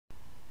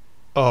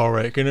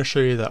Alright, going to show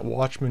you that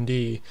Watchman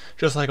D,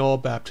 just like all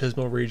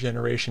baptismal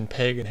regeneration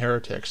pagan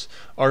heretics,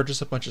 are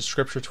just a bunch of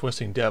scripture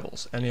twisting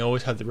devils, and they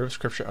always have to rip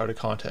scripture out of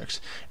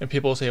context. And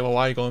people say, well,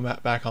 why are you going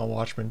back on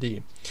Watchman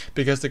D?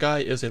 Because the guy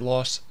is a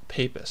lost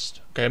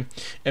papist, okay?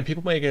 And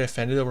people may get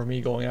offended over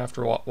me going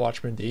after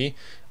Watchman D.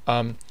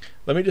 Let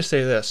me just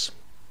say this.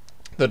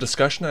 The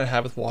discussion I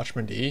had with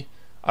Watchman D,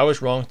 I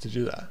was wrong to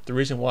do that. The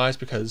reason why is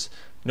because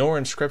nowhere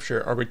in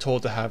Scripture are we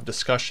told to have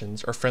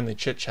discussions or friendly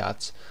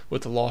chit-chats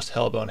with the lost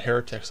hellbound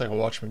heretics like a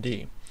Watchman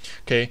D.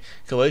 Okay,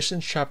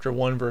 Galatians chapter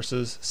 1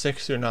 verses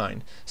 6 through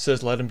 9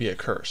 says, let him be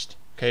accursed.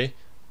 Okay,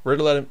 we're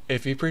to let him,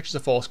 if he preaches a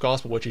false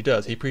gospel, which he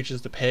does, he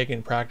preaches the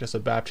pagan practice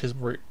of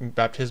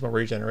baptismal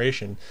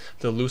regeneration,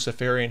 the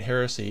Luciferian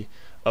heresy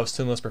of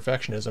sinless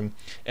perfectionism,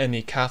 and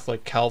the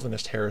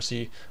Catholic-Calvinist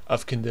heresy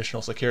of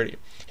conditional security.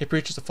 He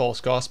preaches a false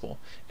gospel,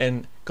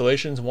 and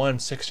Galatians 1,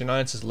 6 through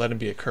 9 says, let him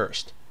be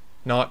accursed,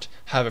 not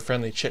have a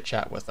friendly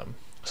chit-chat with him.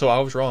 So I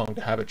was wrong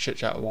to have a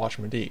chit-chat with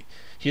Watchman D.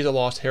 He's a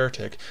lost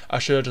heretic. I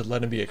should have just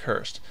let him be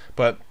accursed.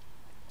 But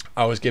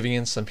I was giving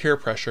in some peer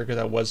pressure because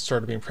I was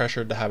sort of being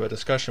pressured to have a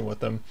discussion with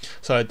them.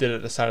 So I did it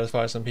to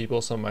satisfy some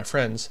people, some of my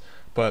friends,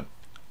 but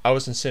I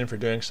was in sin for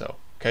doing so.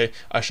 Okay,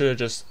 I should have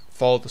just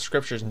followed the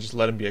scriptures and just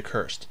let him be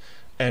accursed.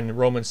 And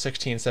Romans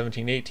 16,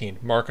 17, 18,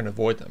 mark and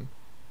avoid them.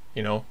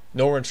 You know,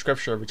 nowhere in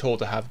scripture are we told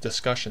to have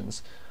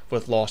discussions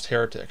with lost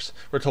heretics.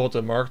 We're told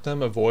to mark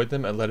them, avoid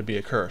them, and let it be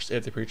accursed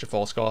if they preach a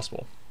false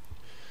gospel.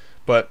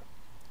 But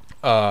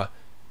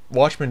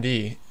Watchman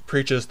D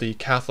preaches the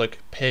Catholic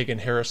pagan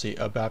heresy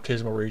of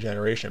baptismal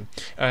regeneration.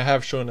 And I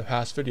have shown in the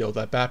past video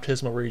that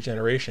baptismal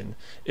regeneration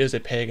is a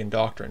pagan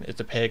doctrine.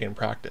 It's a pagan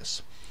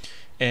practice.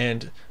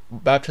 And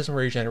baptismal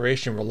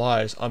regeneration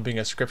relies on being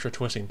a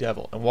scripture-twisting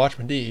devil. And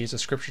Watchman D, he's a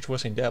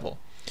scripture-twisting devil.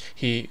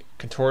 He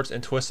contorts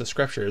and twists the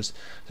scriptures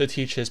to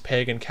teach his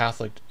pagan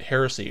Catholic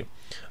heresy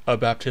of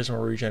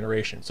baptismal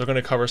regeneration. So I'm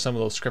going to cover some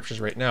of those scriptures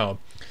right now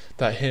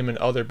that him and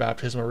other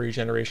baptismal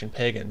regeneration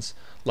pagans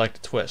like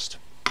to twist.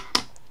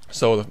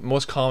 So the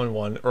most common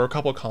one, or a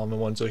couple common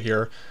ones are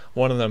here,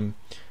 one of them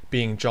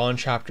being John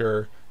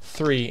chapter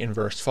 3 in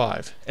verse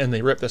 5. And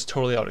they rip this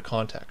totally out of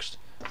context.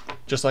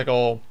 Just like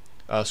all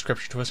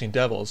scripture-twisting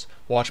devils,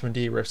 Watchman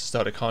D rips this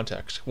out of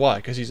context. Why?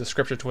 Because he's a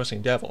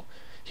scripture-twisting devil.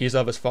 He's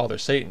of his father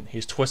Satan.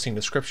 He's twisting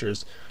the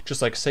scriptures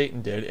just like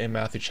Satan did in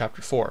Matthew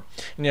chapter 4.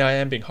 And yeah, I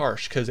am being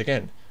harsh because,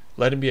 again,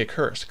 let him be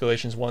accursed,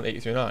 Galatians 1,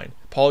 8 through 9.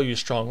 Paul used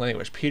strong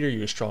language. Peter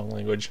used strong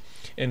language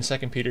in 2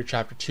 Peter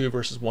chapter 2,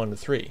 verses 1 to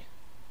 3.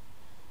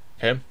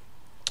 Okay?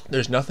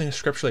 There's nothing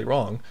scripturally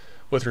wrong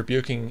with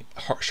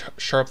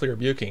sharply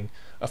rebuking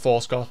a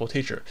false gospel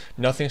teacher.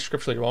 Nothing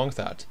scripturally wrong with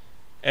that.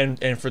 And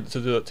to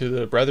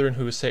the brethren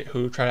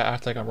who try to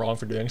act like I'm wrong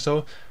for doing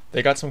so,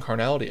 they got some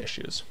carnality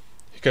issues.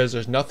 Because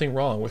there's nothing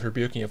wrong with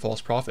rebuking a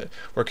false prophet.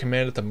 We're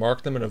commanded to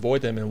mark them and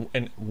avoid them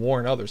and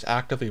warn others,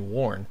 actively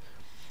warn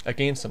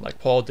against them, like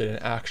Paul did in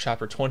Acts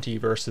chapter 20,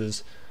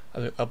 verses,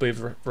 I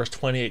believe, verse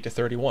 28 to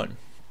 31.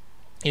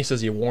 He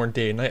says he warned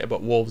day and night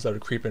about wolves that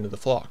would creep into the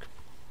flock.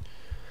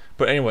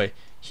 But anyway,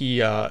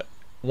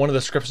 one of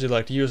the scriptures they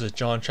like to use is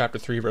John chapter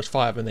 3, verse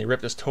 5, and they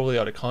rip this totally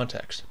out of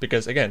context.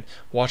 Because, again,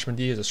 Watchman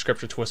D is a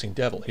scripture-twisting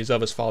devil. He's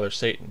of his father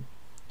Satan.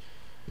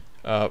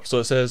 So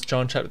it says,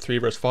 John chapter 3,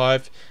 verse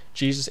 5,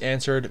 Jesus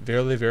answered,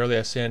 Verily, verily,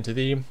 I say unto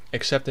thee,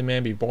 except a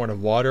man be born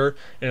of water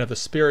and of the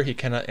Spirit, he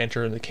cannot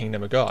enter in the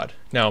kingdom of God.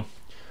 Now,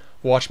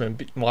 Watchman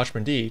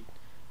D,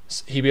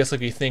 he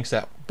basically thinks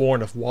that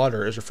born of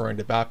water is referring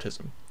to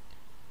baptism.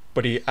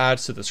 But he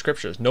adds to the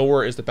scriptures.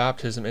 Nowhere is the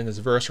baptism in this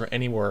verse or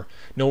anywhere.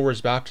 Nowhere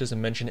is baptism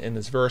mentioned in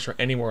this verse or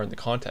anywhere in the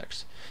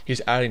context.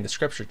 He's adding the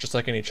scripture just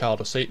like any child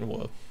of Satan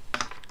would.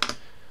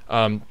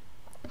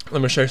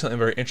 Let me show you something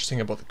very interesting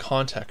about the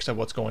context of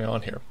what's going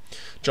on here.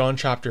 John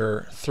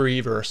chapter 3,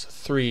 verse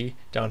 3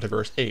 down to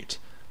verse 8.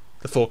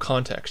 The full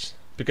context.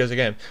 Because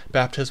again,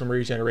 baptismal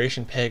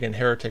regeneration pagan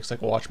heretics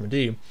like Watchman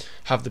D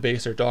have to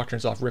base their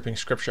doctrines off ripping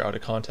scripture out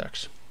of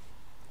context.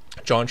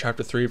 John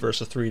chapter 3,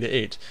 verses 3 to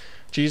 8.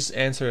 Jesus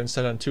answered and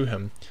said unto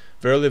him,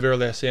 Verily,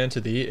 verily, I say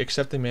unto thee,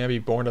 except a man be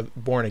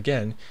born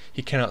again,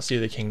 he cannot see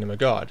the kingdom of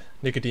God.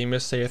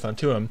 Nicodemus saith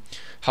unto him,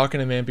 How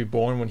can a man be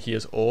born when he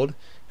is old?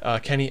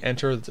 Can he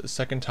enter the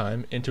second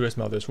time into his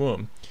mother's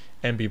womb,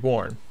 and be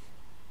born?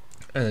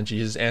 And then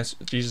Jesus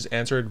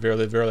answered,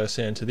 Verily, verily, I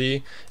say unto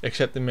thee,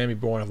 except a man be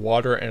born of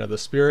water and of the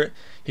Spirit,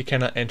 he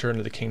cannot enter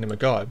into the kingdom of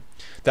God.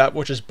 That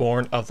which is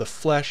born of the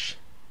flesh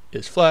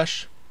is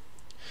flesh,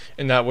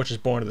 and that which is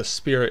born of the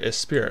Spirit is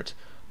spirit.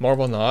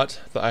 Marvel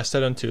not that I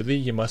said unto thee,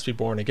 Ye must be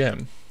born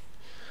again.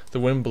 The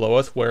wind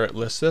bloweth where it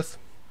listeth,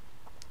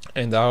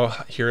 and thou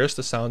hearest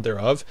the sound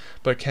thereof,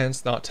 but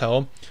canst not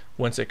tell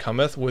whence it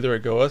cometh, whither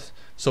it goeth.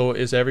 So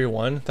is every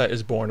one that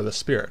is born of the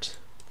Spirit.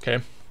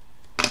 Okay?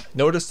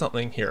 Notice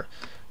something here.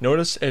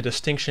 Notice a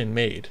distinction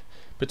made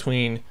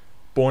between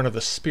born of the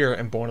Spirit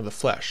and born of the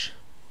flesh.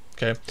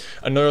 Okay.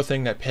 Another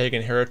thing that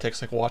pagan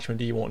heretics like Watchman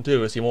D won't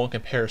do is he won't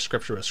compare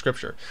scripture with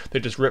scripture. They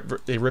just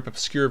rip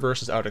obscure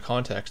verses out of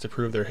context to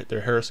prove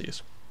their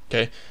heresies.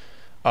 Okay.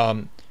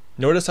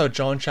 Notice how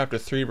John chapter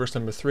 3 verse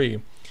number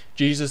 3,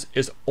 Jesus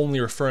is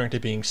only referring to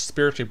being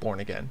spiritually born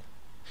again.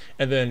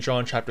 And then in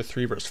John chapter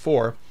 3 verse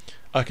 4,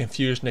 a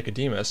confused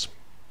Nicodemus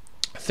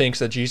thinks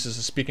that Jesus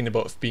is speaking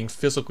about being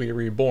physically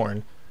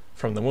reborn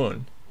from the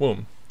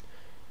womb.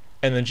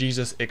 And then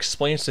Jesus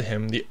explains to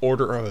him the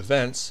order of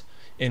events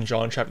in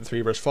John chapter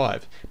 3 verse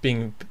 5,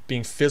 being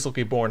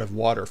physically born of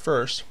water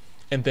first,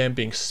 and then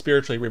being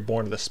spiritually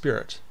reborn of the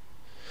Spirit.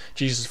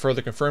 Jesus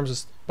further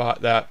confirms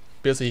that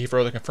basically he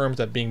further confirms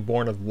that being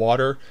born of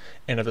water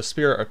and of the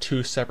Spirit are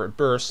two separate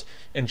births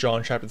in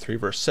John chapter 3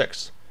 verse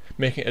 6,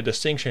 making a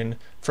distinction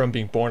from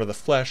being born of the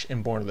flesh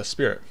and born of the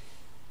Spirit.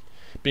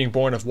 Being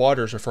born of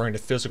water is referring to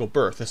physical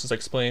birth. This is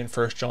explained in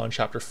 1 John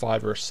chapter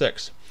 5 verse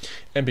 6.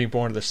 And being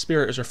born of the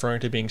Spirit is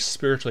referring to being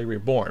spiritually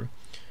reborn.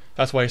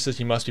 That's why he says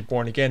you must be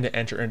born again to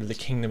enter into the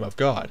kingdom of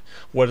God.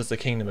 What is the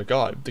kingdom of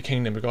God? The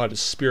kingdom of God is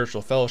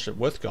spiritual fellowship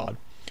with God,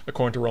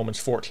 according to Romans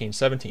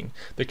 14:17.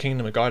 The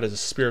kingdom of God is a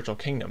spiritual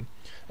kingdom.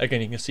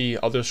 Again, you can see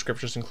other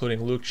scriptures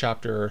including Luke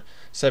chapter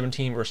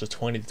 17 verses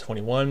 20 to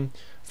 21,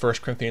 1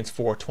 Corinthians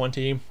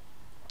 4:20,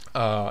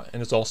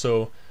 and it's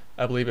also,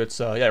 I believe it's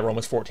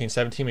Romans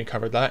 14:17, we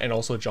covered that, and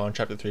also John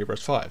chapter 3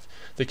 verse 5.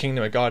 The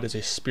kingdom of God is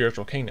a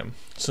spiritual kingdom.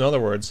 So in other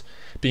words,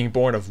 being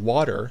born of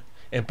water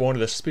and born of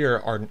the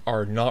Spirit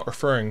are not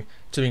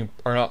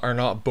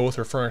both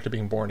referring to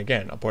being born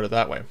again. I'll put it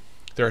that way.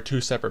 There are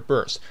two separate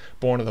births.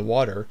 Born of the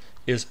water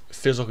is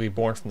physically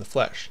born from the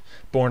flesh.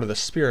 Born of the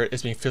Spirit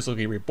is being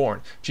physically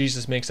reborn.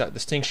 Jesus makes that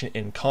distinction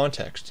in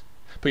context.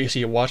 But you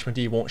see, Watchman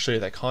D won't show you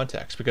that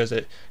context because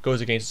it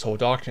goes against his whole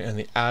doctrine, and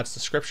he adds the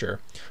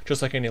scripture,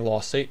 just like any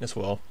lost Satanist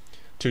will,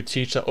 to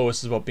teach that, this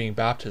is about being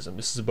baptism.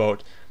 This is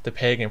about the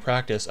pagan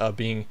practice of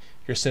being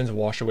your sins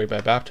washed away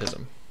by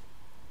baptism.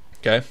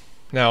 Okay?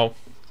 Now,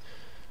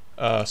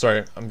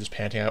 sorry, I'm just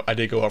panting. I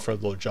did go out for a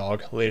little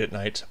jog late at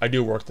night. I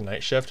do work the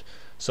night shift,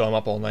 so I'm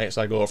up all night,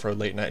 so I go out for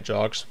late night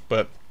jogs.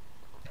 But,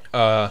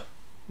 what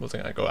was I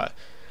going to go at?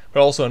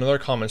 But also, another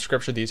common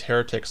scripture these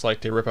heretics like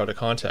to rip out of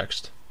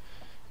context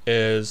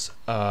is,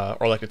 or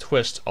like a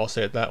twist, I'll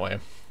say it that way,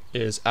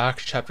 is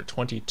Acts chapter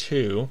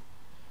 22,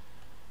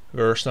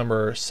 verse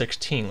number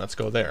 16. Let's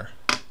go there.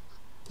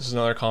 This is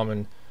another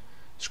common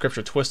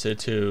scripture twisted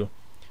to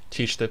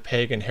teach the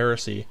pagan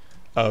heresy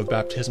of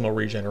baptismal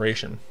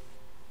regeneration.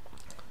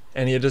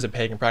 And it is a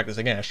pagan practice.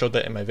 Again, I showed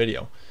that in my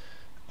video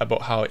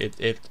about how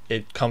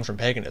it comes from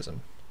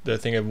paganism, the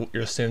thing of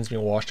your sins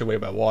being washed away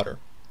by water.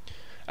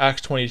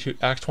 Acts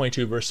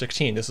 22 verse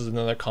 16. This is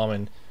another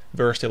common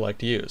verse they like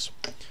to use.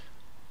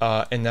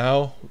 And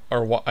now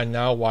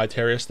why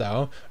tarriest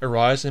thou?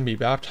 Arise and be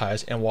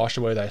baptized and wash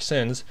away thy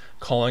sins,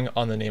 calling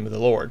on the name of the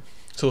Lord.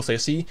 So they'll say,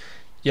 see,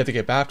 you have to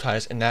get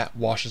baptized and that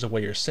washes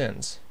away your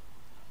sins.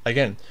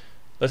 Again,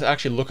 let's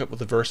actually look at what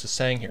the verse is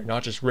saying here,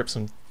 not just rip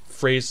some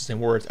phrases and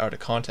words out of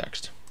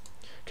context.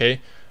 Okay?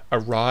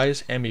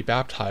 Arise and be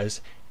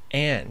baptized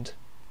and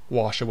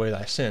wash away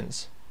thy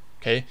sins.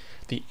 Okay?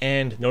 The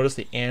and, notice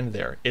the and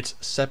there. It's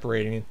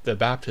separating the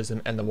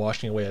baptism and the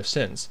washing away of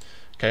sins.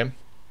 Okay?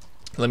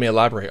 Let me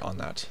elaborate on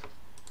that.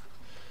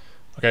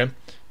 Okay?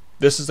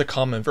 This is a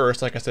common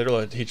verse, like I said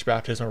earlier, to teach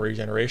baptismal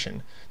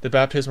regeneration. The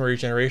baptismal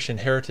regeneration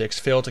heretics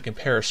fail to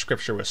compare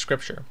scripture with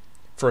scripture.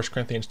 1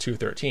 Corinthians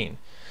 2:13.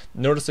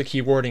 Notice the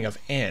key wording of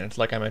and,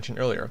 like I mentioned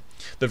earlier.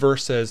 The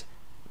verse says,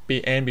 be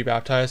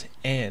baptized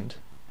and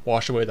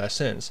wash away thy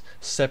sins,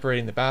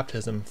 separating the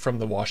baptism from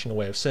the washing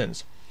away of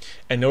sins.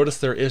 And notice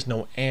there is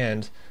no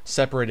and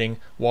separating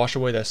wash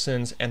away thy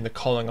sins and the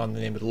calling on the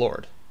name of the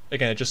Lord.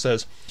 Again, it just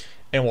says,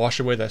 and wash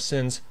away thy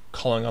sins,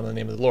 calling on the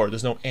name of the Lord.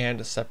 There's no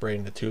and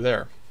separating the two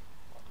there.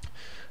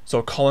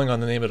 So calling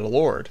on the name of the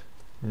Lord,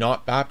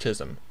 not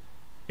baptism,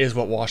 is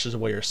what washes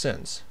away your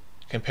sins.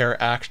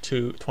 Compare Acts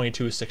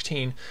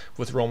 22:16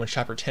 with Romans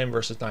chapter 10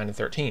 verses 9 and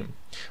 13.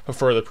 For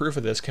further proof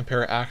of this,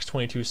 compare Acts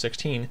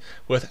 22:16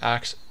 with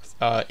Acts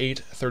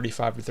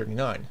 8:35 to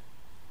 39.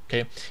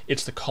 Okay,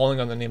 it's the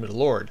calling on the name of the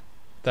Lord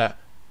that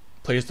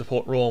plays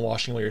the role in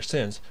washing away your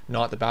sins,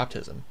 not the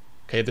baptism.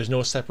 Okay, there's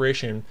no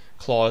separation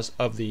clause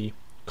of the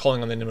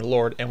calling on the name of the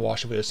Lord and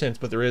washing away the sins,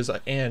 but there is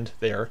an and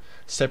there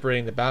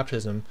separating the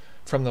baptism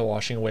from the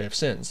washing away of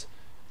sins.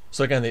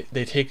 So again,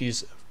 they take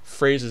these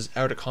phrases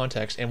out of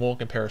context and won't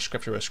compare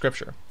scripture with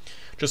scripture,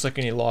 just like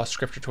any lost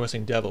scripture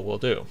twisting devil will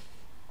do.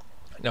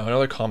 Now,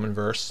 another common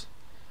verse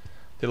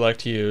they like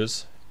to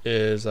use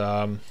is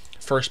 1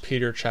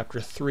 Peter chapter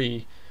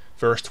 3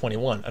 verse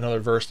 21, another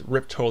verse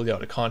ripped totally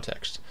out of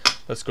context.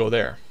 Let's go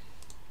there.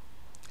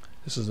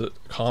 This is a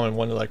common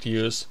one they like to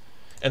use,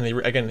 and they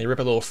rip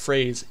a little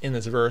phrase in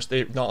this verse.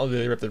 They not only do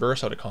they rip the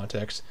verse out of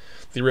context,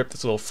 they rip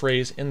this little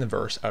phrase in the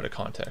verse out of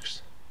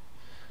context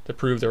to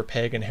prove their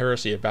pagan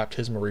heresy of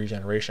baptismal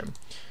regeneration.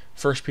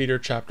 1 Peter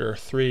chapter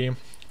 3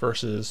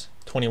 verses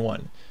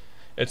 21.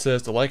 It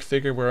says, the like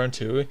figure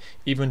whereunto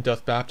even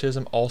doth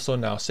baptism also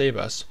now save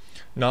us,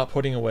 not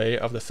putting away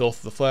of the filth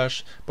of the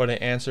flesh, but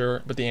the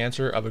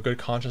answer of a good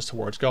conscience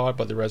towards God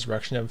by the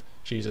resurrection of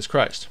Jesus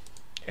Christ.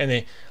 And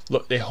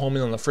they home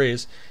in on the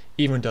phrase,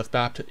 even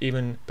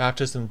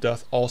baptism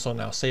doth also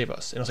now save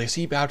us. And it'll say,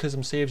 see,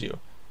 baptism saves you.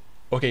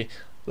 Okay,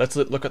 let's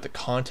look at the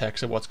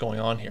context of what's going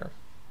on here.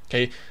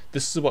 Okay,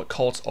 this is what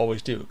cults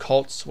always do.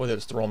 Cults, whether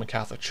it's the Roman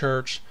Catholic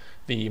Church,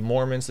 the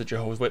Mormons, the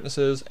Jehovah's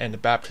Witnesses, and the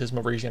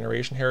Baptismal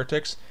Regeneration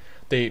heretics,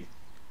 they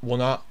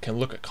can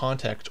look at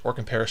context or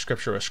compare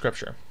scripture with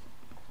scripture.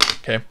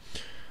 Okay,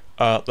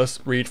 let's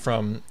read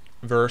from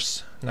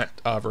verse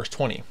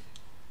 20.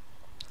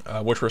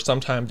 Which were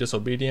sometime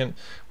disobedient,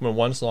 when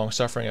once the long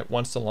suffering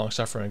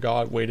of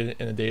God waited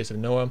in the days of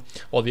Noah,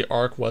 while the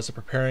ark was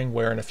preparing,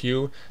 wherein a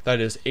few, that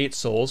is 8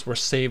 souls, were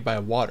saved by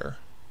water.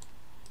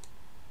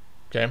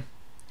 Okay,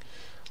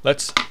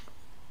 let's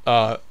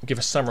give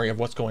a summary of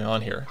what's going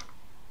on here.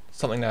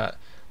 Something that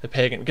the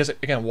pagan, because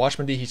again,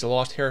 Watchman D, he's a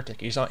lost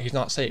heretic. He's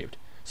not saved,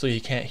 so he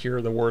can't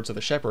hear the words of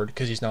the shepherd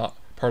because he's not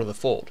part of the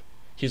fold.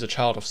 He's a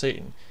child of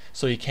Satan,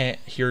 so he can't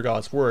hear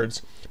God's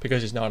words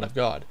because he's not of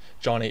God.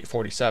 John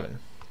 8:47.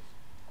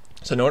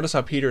 So notice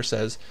how Peter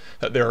says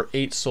that there are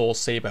 8 souls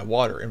saved by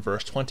water in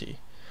verse 20.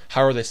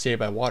 How are they saved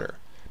by water?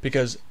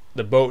 Because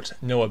the boat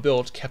Noah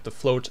built kept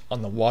afloat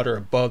on the water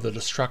above the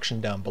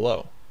destruction down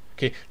below.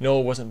 Okay,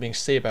 Noah wasn't being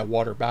saved by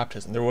water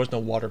baptism. There was no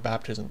water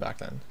baptism back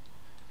then.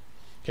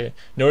 Okay,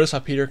 notice how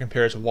Peter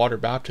compares water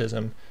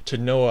baptism to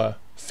Noah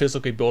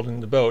physically building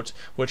the boat,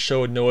 which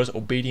showed Noah's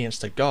obedience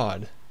to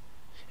God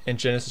in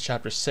Genesis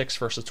chapter 6,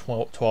 verses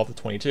 12 to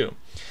 22.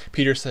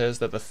 Peter says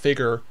that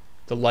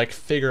the like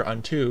figure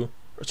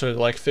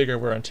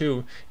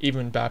whereunto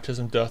even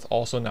baptism doth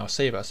also now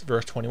save us,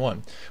 verse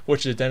 21,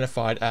 which is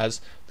identified as,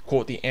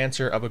 quote, the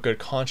answer of a good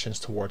conscience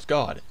towards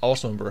God,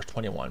 also in verse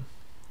 21.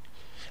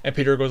 And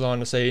Peter goes on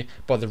to say,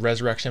 by the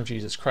resurrection of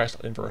Jesus Christ,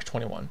 in verse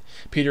 21.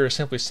 Peter is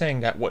simply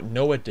saying that what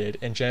Noah did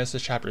in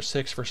Genesis chapter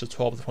 6, verses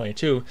 12 to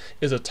 22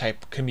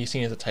 can be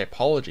seen as a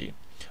typology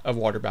of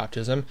water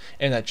baptism,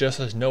 and that just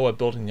as Noah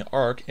building the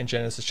ark in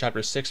Genesis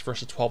chapter 6,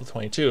 verses 12 to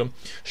 22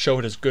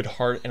 showed his good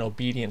heart and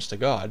obedience to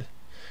God,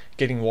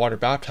 getting water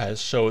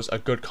baptized shows a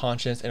good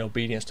conscience and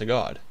obedience to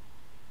God.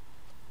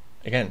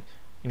 Again,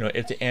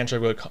 it's the answer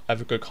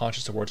of a good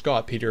conscience towards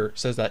God. Peter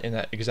says that in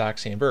that exact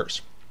same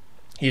verse.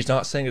 He's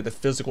not saying that the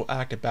physical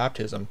act of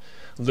baptism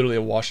literally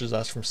washes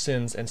us from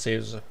sins and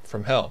saves us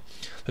from hell.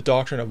 The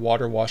doctrine of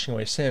water washing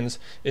away sins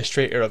is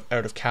straight out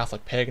of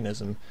Catholic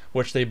paganism,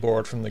 which they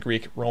borrowed from the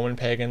Greek Roman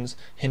pagans,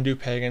 Hindu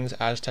pagans,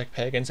 Aztec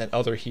pagans, and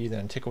other heathen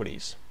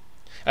antiquities.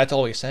 That's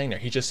all he's saying there.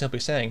 He's just simply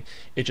saying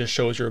it just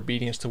shows your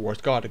obedience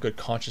towards God, a good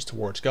conscience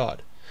towards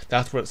God.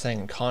 That's what it's saying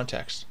in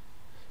context.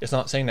 It's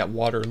not saying that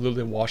water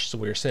literally washes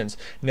away your sins.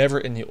 Never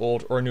in the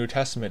Old or New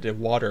Testament did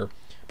water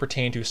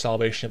pertain to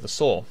salvation of the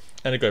soul.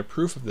 And a good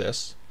proof of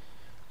this,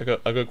 a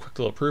good quick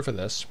little proof of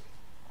this,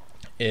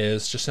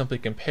 is just simply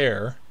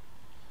compare.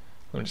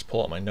 Let me just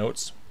pull out my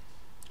notes.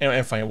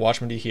 And finally,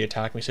 Watchman D, he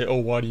attacked me, said, "Oh,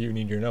 why do you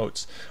need your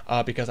notes?"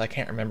 Because I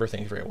can't remember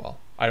things very well.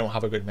 I don't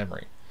have a good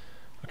memory.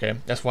 Okay,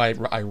 that's why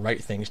I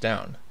write things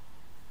down.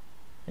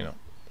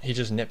 He's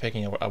just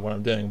nitpicking at what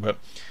I'm doing. But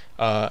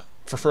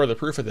for further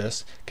proof of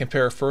this,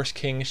 compare 2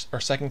 Kings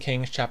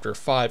chapter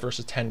 5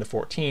 verses 10 to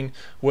 14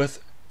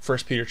 with 1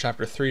 Peter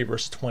chapter 3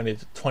 verses 20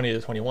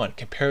 to 21.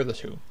 Compare the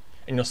two,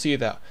 and you'll see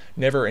that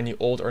never in the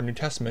Old or New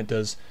Testament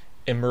does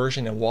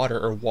immersion in water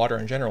or water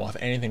in general have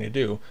anything to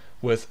do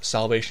with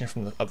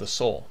salvation of the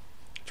soul.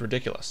 It's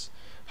ridiculous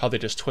how they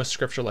just twist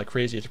scripture like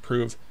crazy to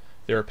prove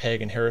their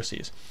pagan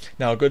heresies.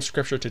 Now, a good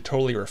scripture to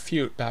totally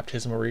refute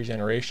baptismal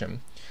regeneration,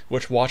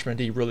 which Watchman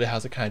D really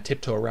has to kind of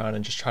tiptoe around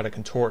and just try to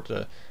contort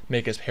to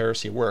make his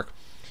heresy work,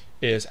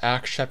 is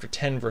Acts chapter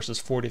 10 verses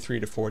 43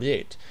 to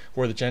 48,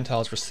 where the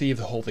Gentiles receive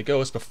the Holy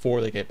Ghost before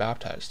they get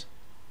baptized.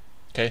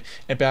 Okay,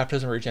 and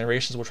baptismal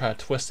regenerations will try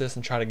to twist this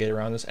and try to get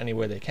around this any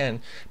way they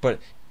can, but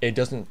it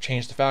doesn't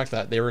change the fact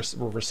that they were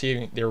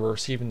receiving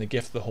the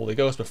gift of the Holy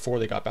Ghost before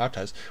they got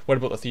baptized. What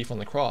about the thief on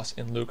the cross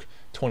in Luke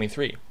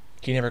 23?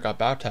 He never got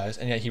baptized,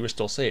 and yet he was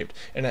still saved.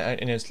 And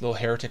his little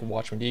heretic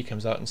Watchman D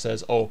comes out and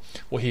says, "Oh,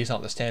 well, he's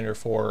not the standard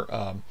for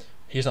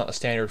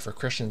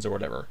Christians or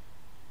whatever."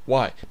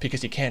 Why?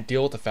 Because he can't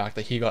deal with the fact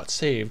that he got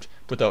saved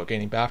without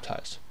getting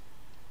baptized.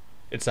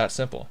 It's that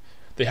simple.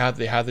 They have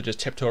to just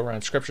tiptoe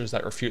around scriptures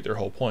that refute their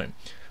whole point.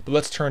 But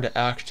let's turn to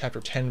Acts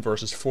chapter 10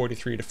 verses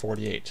 43 to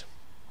 48.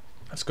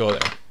 Let's go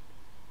there.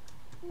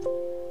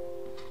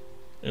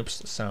 Oops,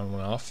 the sound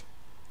went off.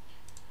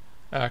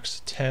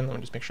 Acts 10, let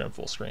me just make sure I'm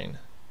full screen.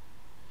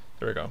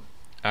 There we go.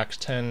 Acts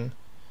 10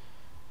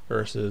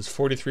 verses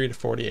 43 to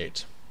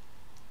 48.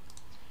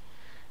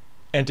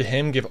 And to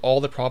him give all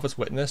the prophets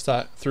witness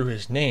that through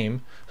his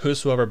name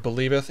whosoever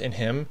believeth in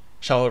him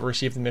shall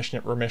receive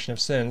the remission of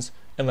sins,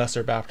 unless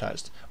they're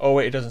baptized. Oh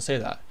wait, it doesn't say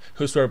that.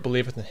 Whosoever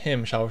believeth in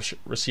him shall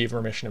receive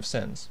remission of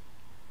sins.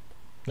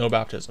 No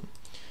baptism.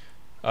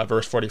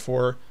 Verse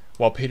 44,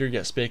 while Peter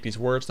yet spake these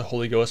words, the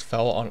Holy Ghost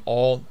fell on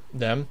all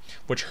them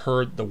which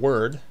heard the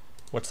word.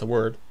 What's the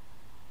word?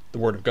 The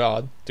word of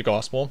God, the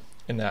gospel,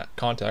 in that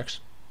context.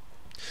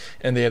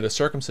 And they of the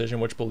circumcision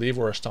which believed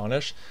were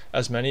astonished,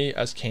 as many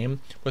as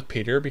came with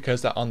Peter,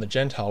 because that on the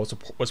Gentiles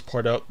was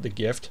poured out the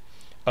gift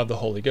of the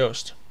Holy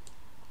Ghost.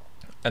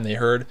 And they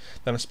heard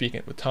them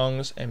speaking with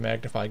tongues and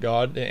magnify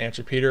God. They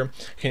answered Peter,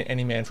 can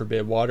any man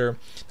forbid water,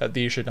 that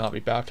these should not be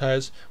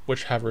baptized,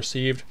 which have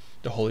received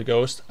the Holy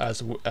Ghost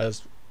as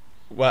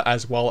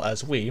well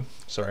as we?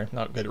 Sorry,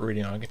 not good at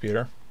reading on a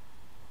computer.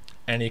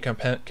 And he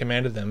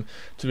commanded them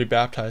to be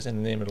baptized in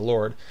the name of the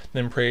Lord.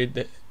 Then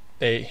prayed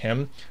they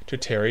him to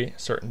tarry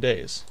certain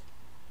days.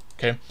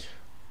 Okay,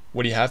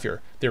 what do you have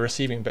here? They're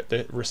receiving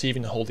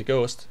the Holy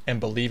Ghost and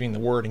believing the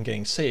word and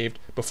getting saved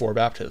before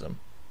baptism.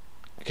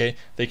 Okay,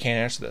 they can't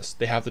answer this.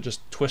 They have to just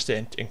twist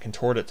it and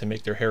contort it to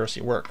make their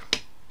heresy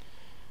work.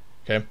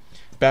 Okay,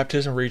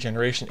 baptismal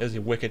regeneration is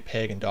a wicked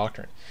pagan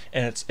doctrine,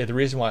 and the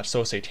reason why it's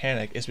so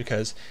satanic is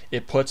because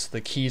it puts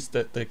the keys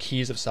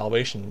of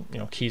salvation,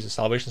 keys of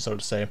salvation, so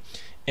to say,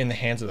 in the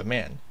hands of a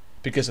man.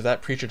 Because if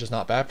that preacher does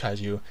not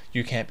baptize you,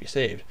 you can't be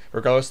saved.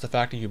 Regardless of the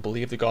fact that you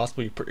believe the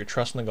gospel, you put your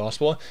trust in the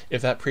gospel,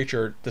 if that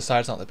preacher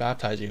decides not to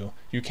baptize you,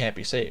 you can't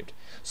be saved.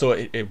 So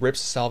it rips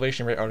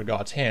salvation right out of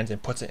God's hands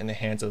and puts it in the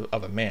hands of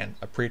a man,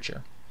 a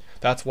preacher.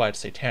 That's why it's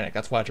satanic.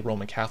 That's why it's a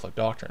Roman Catholic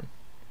doctrine.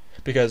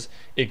 Because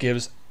it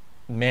gives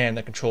man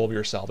the control of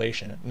your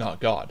salvation, not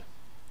God.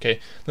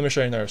 Okay, let me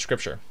show you another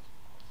scripture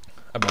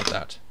about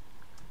that.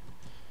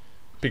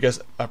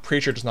 Because a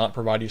preacher does not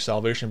provide you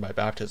salvation by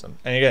baptism.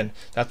 And again,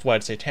 that's why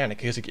it's satanic,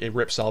 because it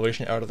rips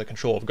salvation out of the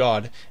control of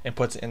God and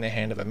puts it in the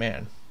hand of a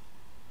man.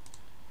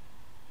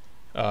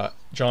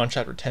 John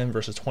chapter 10,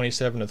 verses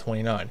 27 to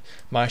 29.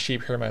 My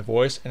sheep hear my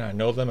voice, and I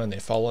know them, and they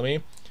follow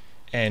me,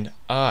 and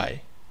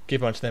I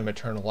give unto them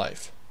eternal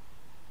life.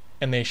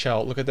 And they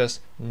shall, look at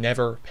this,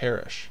 never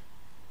perish.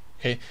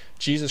 Okay,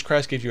 Jesus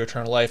Christ gives you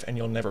eternal life, and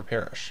you'll never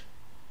perish.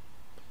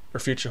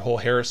 Refutes your whole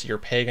heresy, your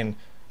pagan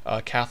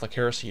Catholic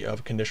heresy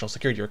of conditional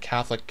security, your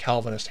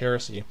Catholic-Calvinist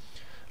heresy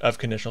of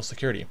conditional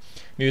security.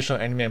 Neither shall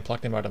any man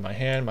pluck them out of my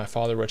hand. My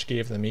Father which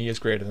gave them me is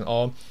greater than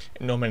all,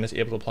 and no man is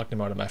able to pluck them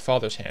out of my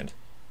Father's hand.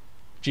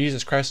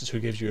 Jesus Christ is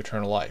who gives you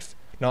eternal life,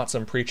 not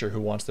some preacher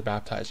who wants to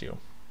baptize you.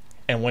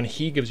 And when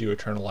he gives you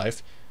eternal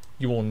life,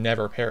 you will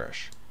never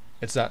perish.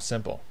 It's that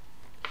simple.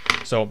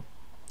 So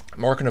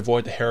Mark can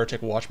avoid the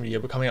heretic Watchman D.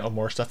 We're coming out with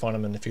more stuff on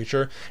him in the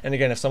future. And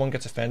again, if someone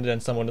gets offended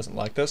and someone doesn't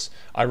like this,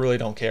 I really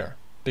don't care.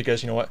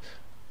 Because you know what?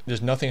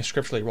 There's nothing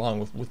scripturally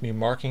wrong with me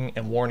marking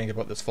and warning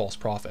about this false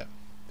prophet,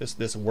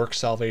 this work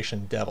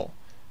salvation devil,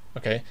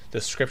 okay?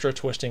 This scripture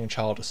twisting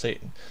child of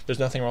Satan. There's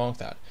nothing wrong with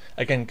that.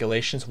 Again,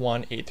 Galatians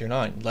 1, 8 through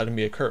 9, let him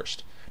be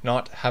accursed.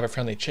 Not have a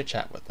friendly chit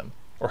chat with them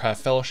or have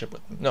fellowship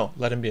with them. No,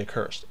 let him be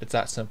accursed. It's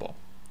that simple.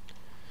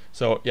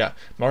 So yeah,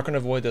 mark and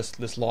avoid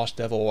this lost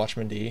devil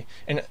Watchman D,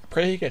 and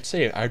pray he gets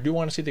saved. I do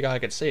want to see the guy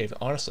get saved,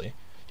 honestly.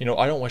 I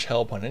don't wish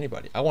hell upon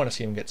anybody. I want to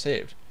see him get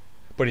saved.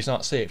 But he's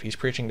not saved. He's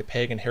preaching the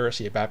pagan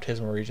heresy of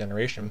baptismal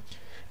regeneration,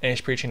 and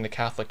he's preaching the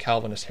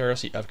Catholic-Calvinist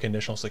heresy of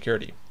conditional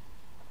security.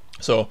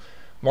 So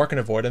mark and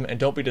avoid him, and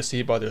don't be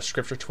deceived by their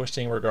scripture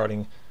twisting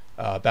regarding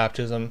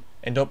baptism,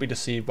 and don't be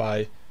deceived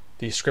by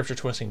these scripture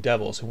twisting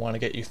devils who want to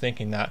get you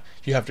thinking that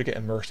you have to get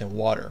immersed in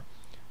water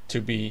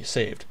to be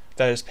saved.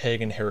 That is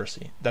pagan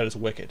heresy. That is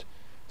wicked.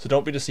 So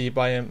don't be deceived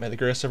by him. May the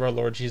grace of our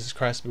Lord Jesus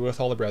Christ be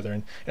with all the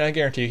brethren. And I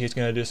guarantee you he's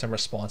going to do some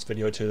response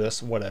video to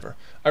this, whatever.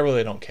 I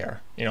really don't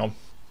care,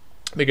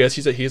 because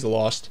he's a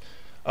lost,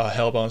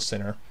 hellbound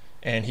sinner,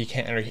 and he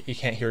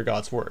can't hear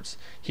God's words.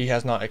 He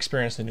has not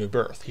experienced a new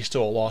birth. He's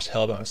still a lost,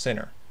 hellbound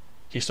sinner.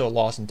 He's still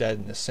lost and dead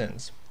in his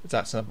sins. It's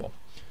that simple.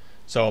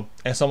 So,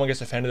 and if someone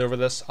gets offended over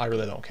this, I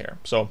really don't care.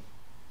 So,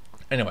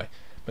 anyway,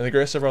 may the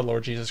grace of our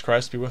Lord Jesus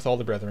Christ be with all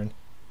the brethren.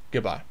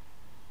 Goodbye.